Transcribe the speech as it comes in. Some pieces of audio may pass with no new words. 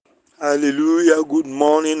Hallelujah, good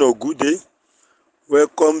morning or good day.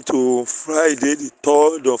 Welcome to Friday, the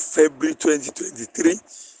 3rd of February 2023.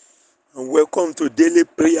 And welcome to Daily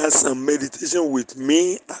Prayers and Meditation with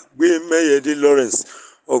me, Agbe Lawrence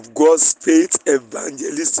of God's Faith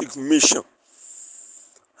Evangelistic Mission.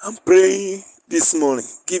 I'm praying this morning,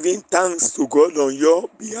 giving thanks to God on your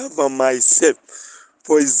behalf and myself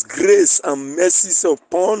for His grace and mercies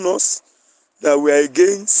upon us, that we are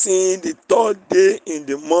again seeing the third day in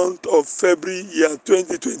the month of February year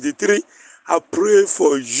 2023. I pray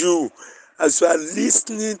for you as you are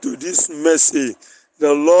listening to this message.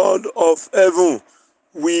 The Lord of heaven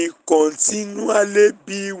will continually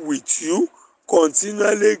be with you,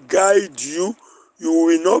 continually guide you. You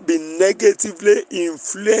will not be negatively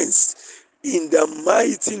influenced in the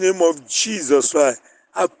mighty name of Jesus Christ.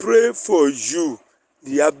 I pray for you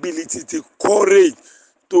the ability, the courage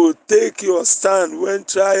to take your stand when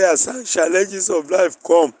trials and challenges of life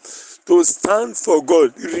come, to stand for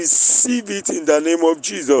God. Receive it in the name of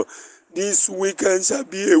Jesus. This weekend shall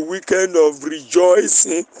be a weekend of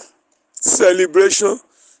rejoicing, celebration,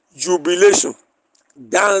 jubilation,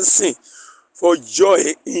 dancing for joy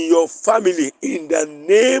in your family in the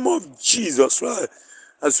name of Jesus Christ.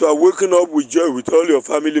 As you are waking up with joy with all your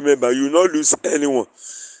family members, you will not lose anyone.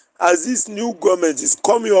 As this new government is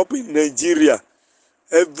coming up in Nigeria,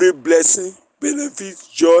 every blessing, benefit,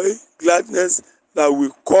 joy, gladness that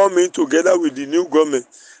will come in together with the new government,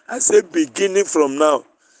 I say beginning from now,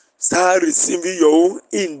 start receiving your own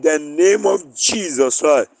in the name of Jesus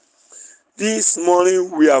Christ. This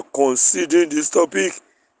morning we are considering this topic,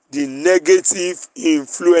 the negative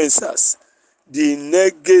influencers. The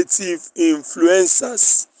negative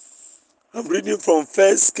influencers. I'm reading from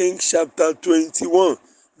 1 Kings chapter 21,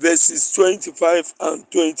 verses 25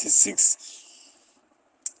 and 26.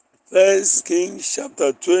 1 Kings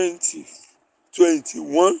chapter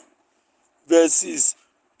 21, verses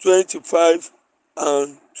 25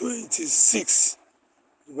 and 26.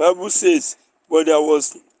 The Bible says, but there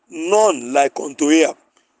was none like unto Ahab,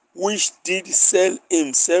 which did sell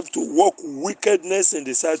himself to work wickedness in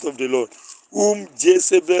the sight of the Lord, whom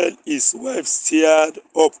Jezebel his wife stirred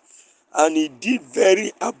up, and he did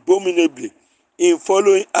very abominably in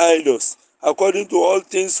following idols, according to all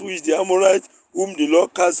things which the Amorites, whom the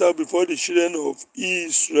Lord cast out before the children of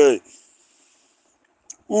Israel,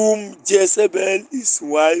 whom Jezebel his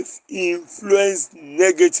wife influenced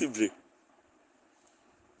negatively.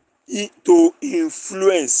 To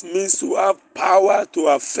influence means to have power to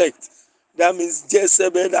affect. That means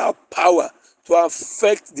Jezebel had power to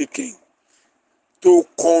affect the king, to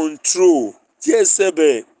control.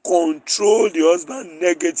 Jezebel control the husband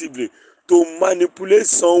negatively, to manipulate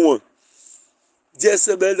someone.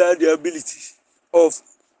 Jezebel had the ability of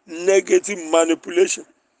negative manipulation,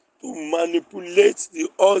 to manipulate the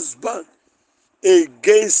husband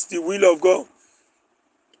against the will of God.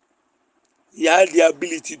 He had the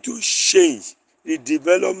ability to change the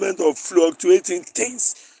development of fluctuating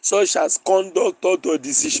things such as conduct, thought, or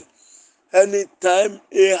decision. Anytime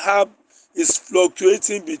Ahab is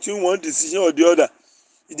fluctuating between one decision or the other,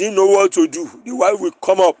 he didn't know what to do. The wife will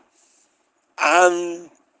come up and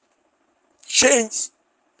change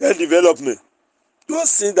the development.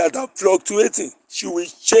 Those things that are fluctuating, she will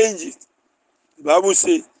change it. The Bible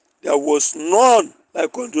says there was none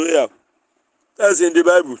like unto Ahab. That's in the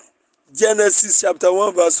Bible. Genesis chapter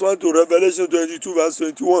 1 verse 1 to Revelation 22 verse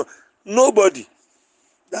 21. Nobody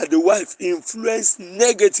that the wife influenced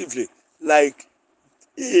negatively like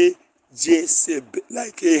Jezebel,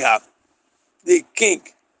 like Ahab, the king.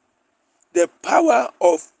 The power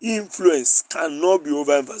of influence cannot be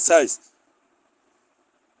overemphasized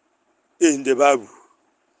in the Bible.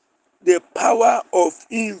 The power of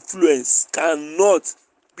influence cannot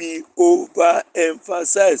be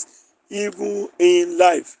overemphasized even in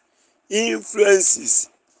life. Influences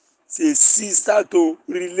is a sister to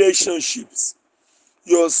relationships.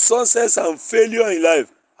 Your success and failure in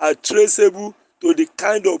life are traceable to the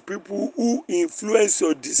kind of people who influence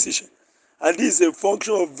your decision, and this is a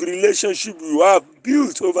function of relationship you have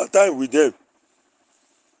built over time with them.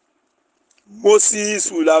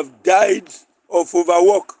 Moses would have died of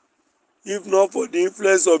overwork if not for the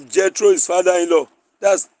influence of Jethro, his father-in-law.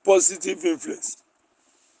 That's positive influence.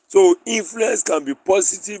 So influence can be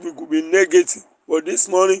positive, it could be negative. But this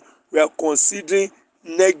morning we are considering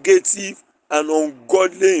negative and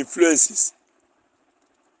ungodly influences.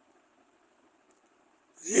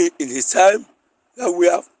 In the time that we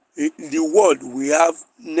have in the world, we have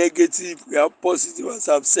negative, we have positive, as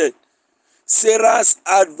I've said. Sarah's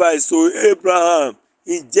advice to Abraham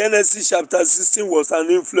in Genesis chapter 16 was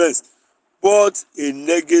an influence, but a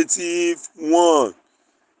negative one.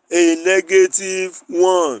 a negative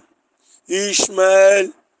one.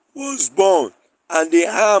 Ishmael was born and the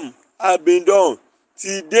harm had been done.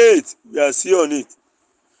 Till date, we are still on it.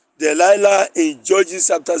 Delilah in Judges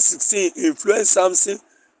chapter 16 influenced Samson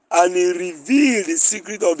and he revealed the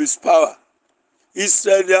secret of his power.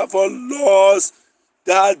 Israel therefore lost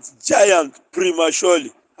that giant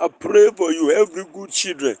prematurely. I pray for you, every good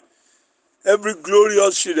children, every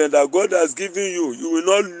glorious children that God has given you, you will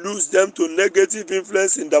not lose them to negative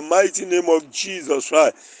influence in the mighty name of Jesus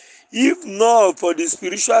Christ. If not for the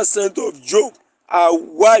spiritual strength of Job, our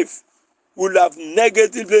wife would have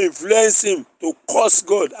negatively influenced him to curse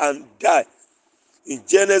God and die. In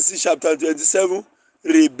Genesis chapter 27,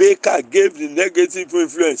 Rebekah gave the negative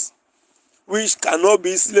influence, which cannot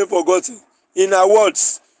be easily forgotten. In her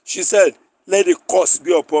words, she said, "Let the curse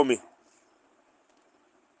be upon me."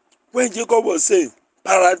 When Jacob was saying,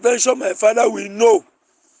 "Peradventure my father will know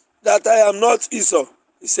that I am not Esau,"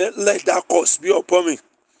 he said, "Let that curse be upon me."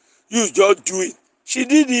 You just do it. She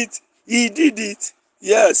did it. He did it.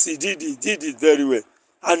 Yes, he did it. He did it very well.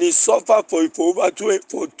 And he suffered for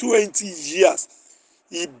 20 years.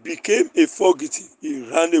 He became a fugitive. He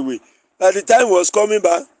ran away. By the time he was coming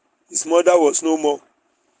back, his mother was no more.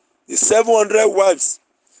 The 700 wives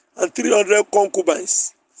and 300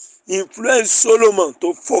 concubines influenced Solomon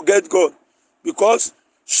to forget God, because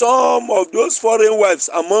some of those foreign wives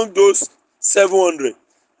among those 700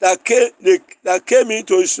 that came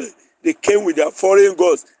into Israel, they came with their foreign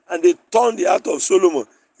gods and they turned the heart of Solomon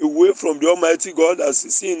away from the Almighty God, as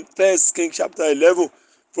you see in 1 Kings chapter 11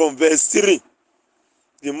 from verse 3.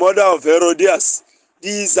 The mother of Herodias.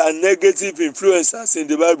 These are negative influencers in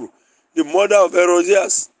the Bible. The mother of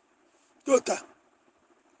Herodias' daughter,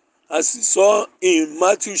 as we saw in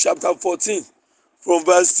Matthew chapter 14 from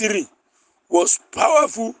verse 3, was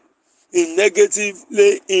powerful in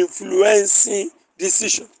negatively influencing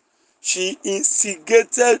decision. She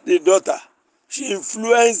instigated the daughter. She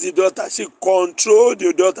influenced the daughter. She controlled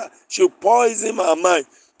the daughter. She poisoned her mind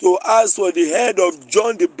to ask for the head of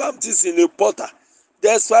John the Baptist in a potter.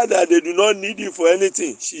 Despite that they do not need it for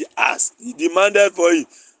anything, she asked, he demanded for it,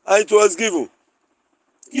 and it was given.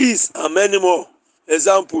 These and many more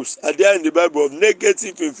examples are there in the Bible of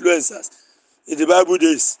negative influencers in the Bible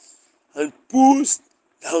days, and pulls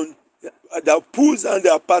down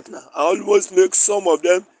their partner and almost makes some of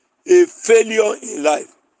them a failure in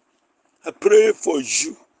life. I pray for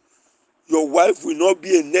you. Your wife will not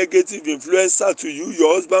be a negative influencer to you.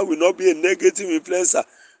 Your husband will not be a negative influencer.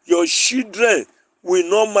 Your children will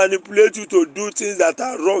not manipulate you to do things that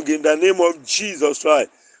are wrong in the name of Jesus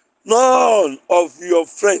Christ. None of your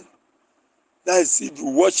friends, that is if you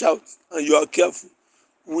watch out and you are careful,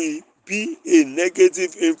 will be a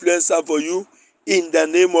negative influencer for you in the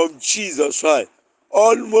name of Jesus Christ.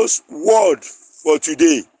 Almost word for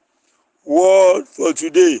today. Word for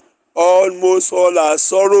today. Almost all our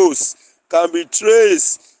sorrows can be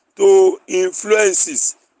traced to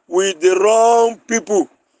influences with the wrong people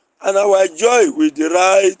and our joy with the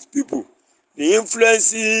right people. The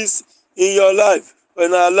influences in your life,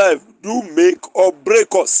 in our life, do make or break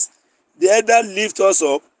us. They either lift us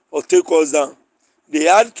up or take us down. They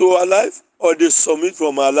add to our life or they submit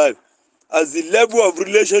from our life. As the level of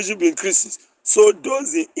relationship increases, so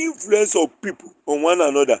does the influence of people on one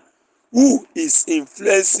another. Who is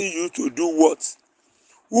influencing you to do what?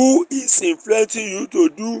 Who is influencing you to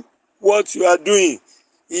do what you are doing?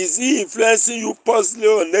 Is he influencing you positively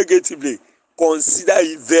or negatively? Consider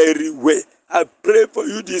it very well. I pray for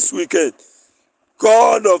you this weekend.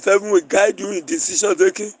 God of heaven will guide you in decision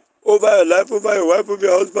taking over your life, over your wife, over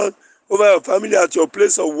your husband, over your family, at your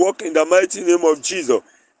place of work, in the mighty name of Jesus.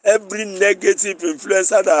 Every negative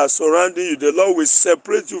influencer that are surrounding you, the Lord will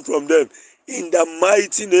separate you from them in the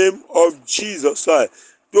mighty name of Jesus Christ.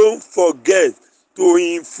 Don't forget, to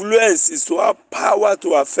influence is to have power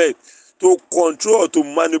to affect, to control, or to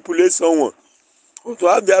manipulate someone, or to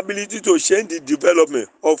have the ability to change the development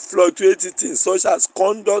of fluctuating things such as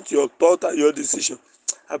conduct, your thought, and your decision.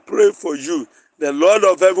 I pray for you. The Lord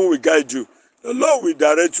of heaven will guide you. The Lord will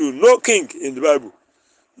direct you. No king in the Bible,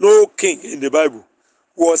 no king in the Bible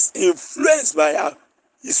was influenced by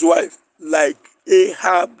his wife like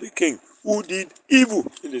Ahab the king, who did evil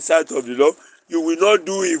in the sight of the Lord. You will not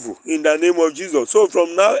do evil in the name of Jesus. So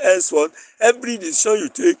from now henceforth, every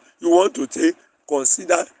decision you want to take,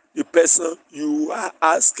 consider the person you are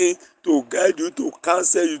asking to guide you, to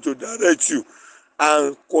counsel you, to direct you,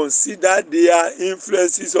 and consider their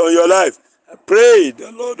influences on your life. I pray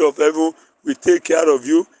the Lord of heaven will take care of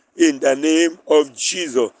you in the name of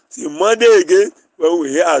Jesus. See, Monday again, when we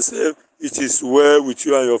hear ourselves, it is well with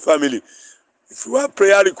you and your family. If you have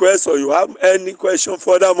prayer requests or you have any question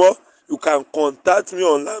furthermore, you can contact me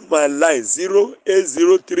on my line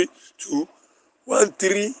 08032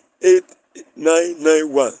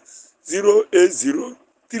 1388991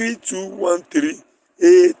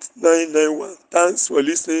 08032138991. Thanks for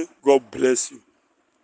listening. God bless you.